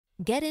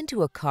Get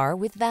into a car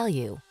with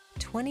value.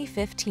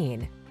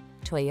 2015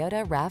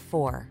 Toyota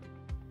RAV4.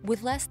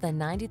 With less than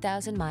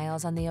 90,000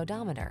 miles on the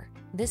odometer,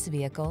 this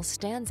vehicle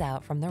stands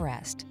out from the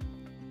rest.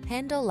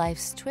 Handle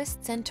life's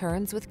twists and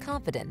turns with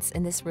confidence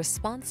in this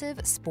responsive,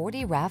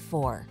 sporty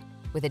RAV4.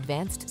 With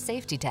advanced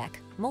safety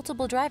tech,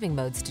 multiple driving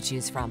modes to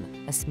choose from,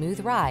 a smooth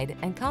ride,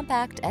 and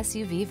compact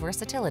SUV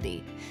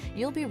versatility,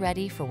 you'll be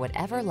ready for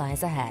whatever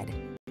lies ahead.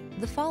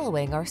 The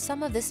following are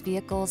some of this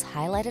vehicle's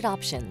highlighted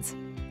options: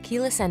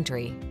 keyless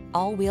entry,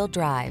 all-wheel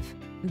drive,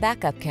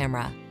 backup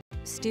camera,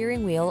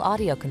 steering wheel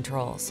audio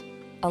controls,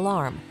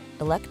 alarm,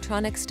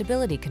 electronic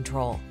stability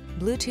control,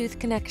 Bluetooth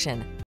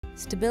connection,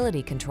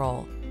 stability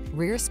control,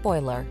 rear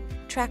spoiler,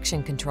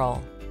 traction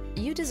control.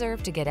 You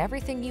deserve to get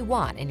everything you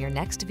want in your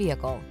next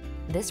vehicle.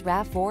 This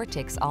RAV4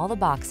 ticks all the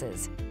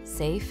boxes: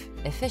 safe,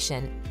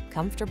 efficient,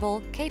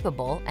 comfortable,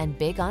 capable, and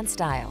big on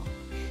style.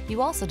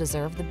 You also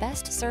deserve the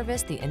best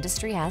service the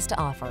industry has to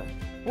offer.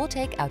 We'll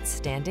take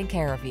outstanding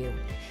care of you.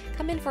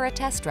 Come in for a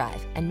test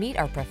drive and meet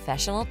our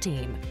professional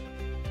team.